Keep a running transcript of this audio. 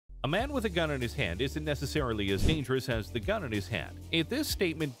A man with a gun in his hand isn't necessarily as dangerous as the gun in his hand. If this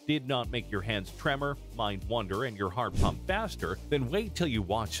statement did not make your hands tremor, mind wander, and your heart pump faster, then wait till you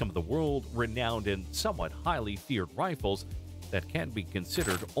watch some of the world-renowned and somewhat highly feared rifles that can be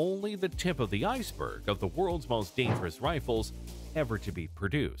considered only the tip of the iceberg of the world's most dangerous rifles ever to be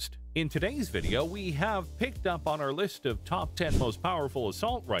produced. In today's video, we have picked up on our list of top 10 most powerful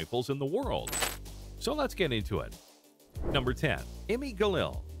assault rifles in the world. So let's get into it. Number 10. Imi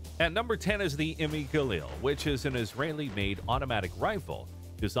Galil. At number 10 is the Imi Galil, which is an Israeli-made automatic rifle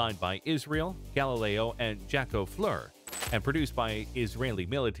designed by Israel, Galileo, and Jaco Fleur, and produced by Israeli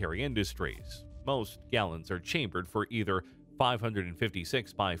military industries. Most gallons are chambered for either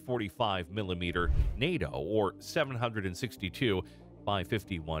 556 by 45 mm NATO or 762 by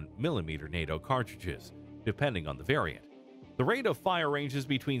 51 mm NATO cartridges, depending on the variant. The rate of fire ranges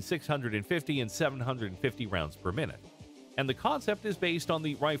between 650 and 750 rounds per minute. And the concept is based on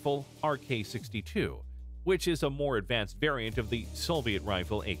the rifle RK-62, which is a more advanced variant of the Soviet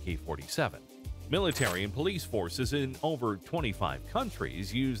rifle AK-47. Military and police forces in over 25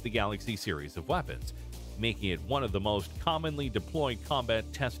 countries use the Galaxy series of weapons, making it one of the most commonly deployed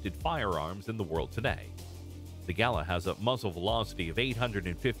combat-tested firearms in the world today. The Gala has a muzzle velocity of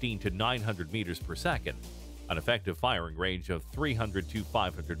 815 to 900 meters per second, an effective firing range of 300 to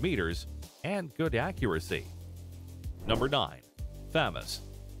 500 meters, and good accuracy. Number 9. FAMAS.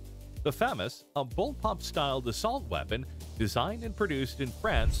 The FAMAS, a bullpup-styled assault weapon designed and produced in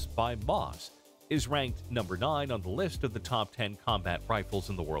France by Moss, is ranked number 9 on the list of the top 10 combat rifles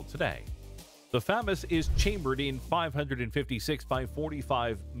in the world today. The FAMAS is chambered in 556 by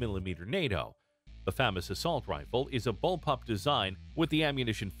 45 mm NATO. The FAMAS assault rifle is a bullpup design with the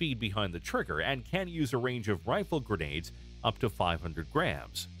ammunition feed behind the trigger and can use a range of rifle grenades up to 500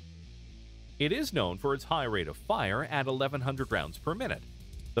 grams. It is known for its high rate of fire at 1,100 rounds per minute.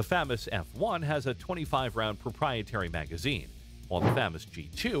 The FAMAS F1 has a 25-round proprietary magazine, while the FAMAS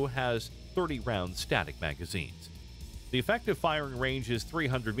G2 has 30-round static magazines. The effective firing range is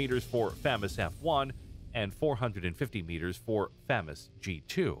 300 meters for FAMAS F1 and 450 meters for FAMAS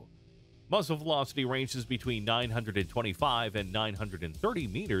G2. Muzzle velocity ranges between 925 and 930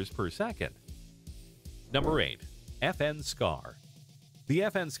 meters per second. Number 8. FN SCAR. The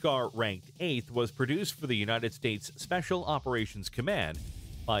FN SCAR ranked 8th was produced for the United States Special Operations Command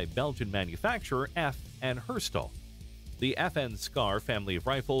by Belgian manufacturer F. and Herstal. The FN SCAR family of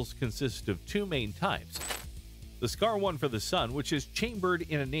rifles consists of two main types. The SCAR 1 for the Sun, which is chambered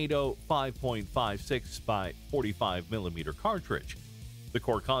in a NATO 5.56 by 45 mm cartridge. The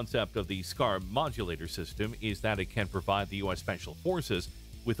core concept of the SCAR modulator system is that it can provide the U.S. Special Forces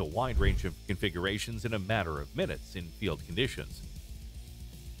with a wide range of configurations in a matter of minutes in field conditions.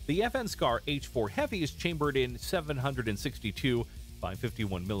 The FN SCAR H4 Heavy is chambered in 762 by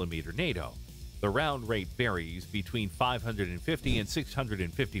 51 mm NATO. The round rate varies between 550 and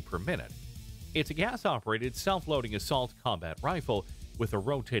 650 per minute. It's a gas-operated, self-loading assault combat rifle with a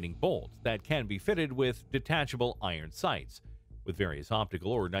rotating bolt that can be fitted with detachable iron sights, with various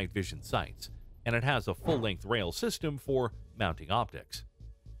optical or night vision sights, and it has a full-length rail system for mounting optics.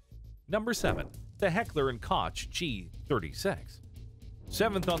 Number 7. The Heckler & Koch G36.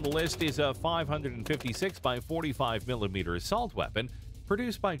 7th on the list is a 556 by 45 mm assault weapon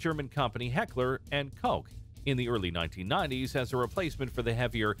produced by German company Heckler & Koch in the early 1990s as a replacement for the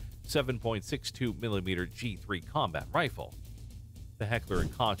heavier 7.62 mm G3 combat rifle. The Heckler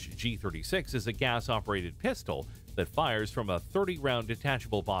 & Koch G36 is a gas-operated pistol that fires from a 30-round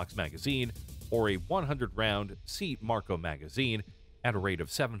detachable box magazine or a 100-round Seat Marco magazine at a rate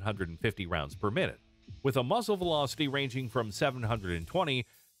of 750 rounds per minute, with a muzzle velocity ranging from 720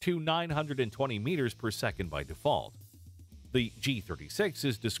 to 920 meters per second by default. The G36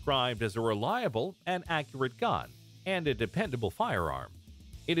 is described as a reliable and accurate gun and a dependable firearm.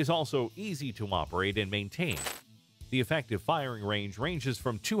 It is also easy to operate and maintain. The effective firing range ranges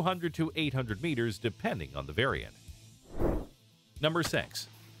from 200 to 800 meters depending on the variant. Number 6.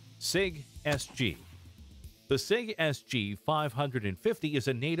 SIG SG. The SIG SG 550 is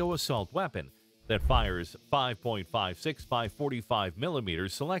a NATO assault weapon that fires 5.56 by 45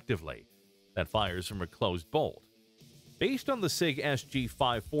 millimeters selectively, that fires from a closed bolt. Based on the SIG SG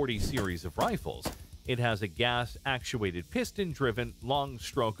 540 series of rifles, it has a gas-actuated piston-driven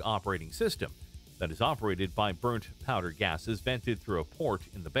long-stroke operating system that is operated by burnt powder gases vented through a port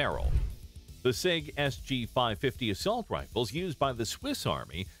in the barrel. The SIG SG 550 assault rifles used by the Swiss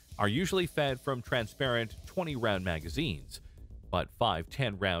Army are usually fed from transparent 20-round magazines, but 5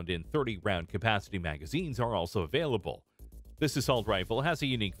 10-round and 30-round capacity magazines are also available. This assault rifle has a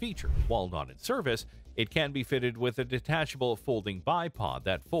unique feature. While not in service, It can be fitted with a detachable folding bipod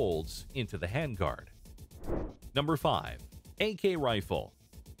that folds into the handguard. Number 5. AK Rifle.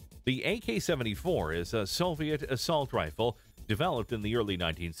 The AK-74 is a Soviet assault rifle developed in the early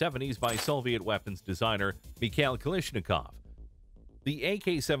 1970s by Soviet weapons designer Mikhail Kalashnikov. The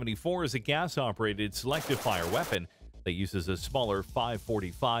AK-74 is a gas-operated selective fire weapon that uses a smaller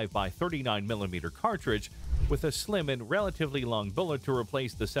 5.45 by 39mm cartridge with a slim and relatively long bullet to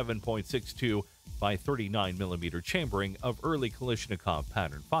replace the 7.62 by 39mm chambering of early Kalashnikov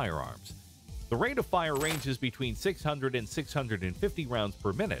pattern firearms. The rate of fire ranges between 600 and 650 rounds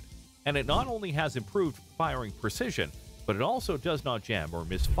per minute, and it not only has improved firing precision, but it also does not jam or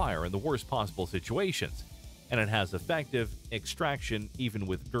misfire in the worst possible situations, and it has effective extraction even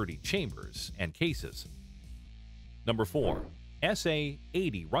with dirty chambers and cases. Number 4.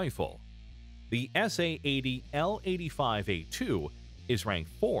 SA-80 Rifle. The SA-80 L85A2 is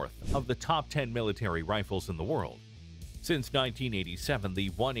ranked 4th of the top 10 military rifles in the world. Since 1987, the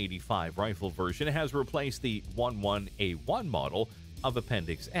 185 rifle version has replaced the 11A1 model of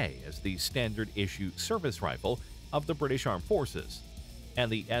Appendix A as the standard issue service rifle of the British Armed Forces,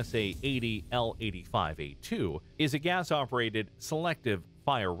 and the SA-80 L85A2 is a gas-operated selective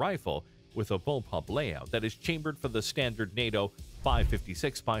fire rifle with a bullpup layout that is chambered for the standard NATO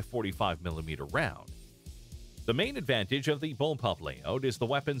 5.56 by 45mm round. The main advantage of the bullpup layout is the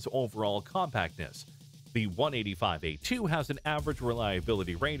weapon's overall compactness. The 185A2 has an average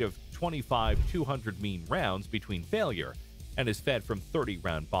reliability rate of 25 200 mean rounds between failure and is fed from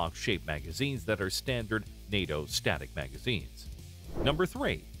 30-round box-shaped magazines that are standard NATO static magazines. Number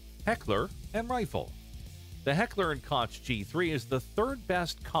 3. Heckler and Rifle. The Heckler & Koch G3 is the third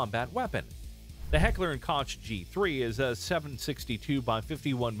best combat weapon. The Heckler & Koch G3 is a 7.62 by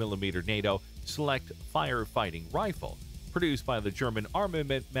 51mm NATO select firefighting rifle produced by the German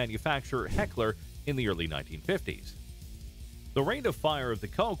armament manufacturer Heckler in the early 1950s. The rate of fire of the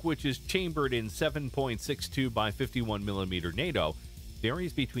Koch, which is chambered in 7.62 by 51mm NATO,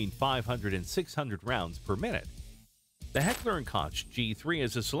 varies between 500 and 600 rounds per minute. The Heckler & Koch G3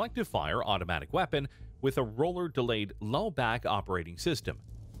 is a selective fire automatic weapon with a roller-delayed low-back operating system.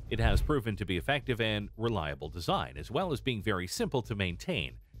 It has proven to be effective and reliable design, as well as being very simple to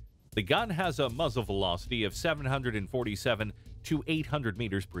maintain. The gun has a muzzle velocity of 747 to 800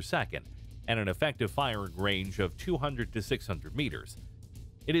 meters per second and an effective firing range of 200 to 600 meters.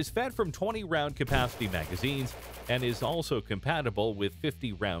 It is fed from 20-round capacity magazines and is also compatible with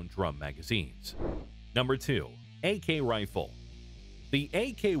 50-round drum magazines. Number 2. AK Rifle. The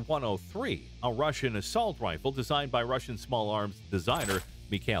AK-103, a Russian assault rifle designed by Russian small arms designer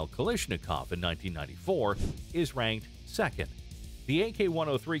Mikhail Kalashnikov in 1994, is ranked 2nd. The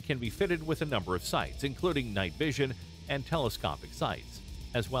AK-103 can be fitted with a number of sights, including night vision and telescopic sights,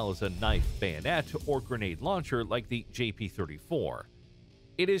 as well as a knife bayonet or grenade launcher like the JP-34.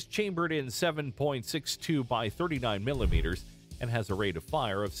 It is chambered in 7.62 by 39mm and has a rate of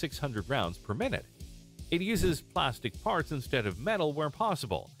fire of 600 rounds per minute. It uses plastic parts instead of metal where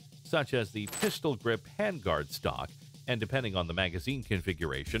possible, such as the pistol grip handguard stock, and depending on the magazine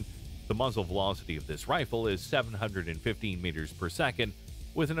configuration, the muzzle velocity of this rifle is 715 meters per second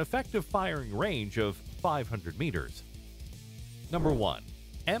with an effective firing range of 500 meters. Number 1.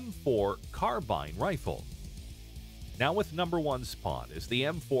 M4 Carbine Rifle. Now with number 1 spot is the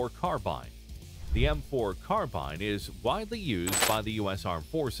M4 Carbine. The M4 Carbine is widely used by the U.S. Armed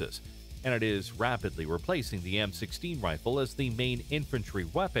Forces, and it is rapidly replacing the M16 rifle as the main infantry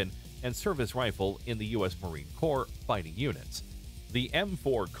weapon and service rifle in the U.S. Marine Corps fighting units. The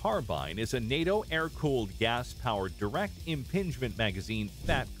M4 Carbine is a NATO air-cooled gas-powered direct impingement magazine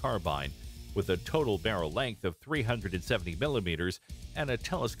fat carbine with a total barrel length of 370 millimeters and a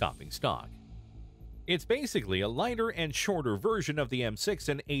telescoping stock. It's basically a lighter and shorter version of the M6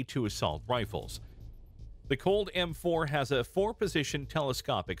 and A2 assault rifles. The Colt M4 has a 4-position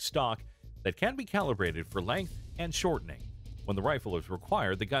telescopic stock that can be calibrated for length and shortening. When the rifle is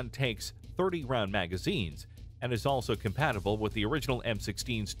required, the gun takes 30-round magazines and is also compatible with the original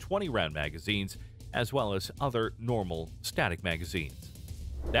M16's 20-round magazines, as well as other normal static magazines.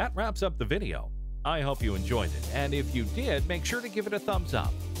 That wraps up the video. I hope you enjoyed it, and if you did, make sure to give it a thumbs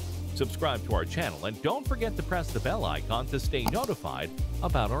up. Subscribe to our channel, and don't forget to press the bell icon to stay notified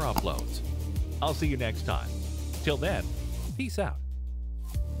about our uploads. I'll see you next time. Till then, peace out.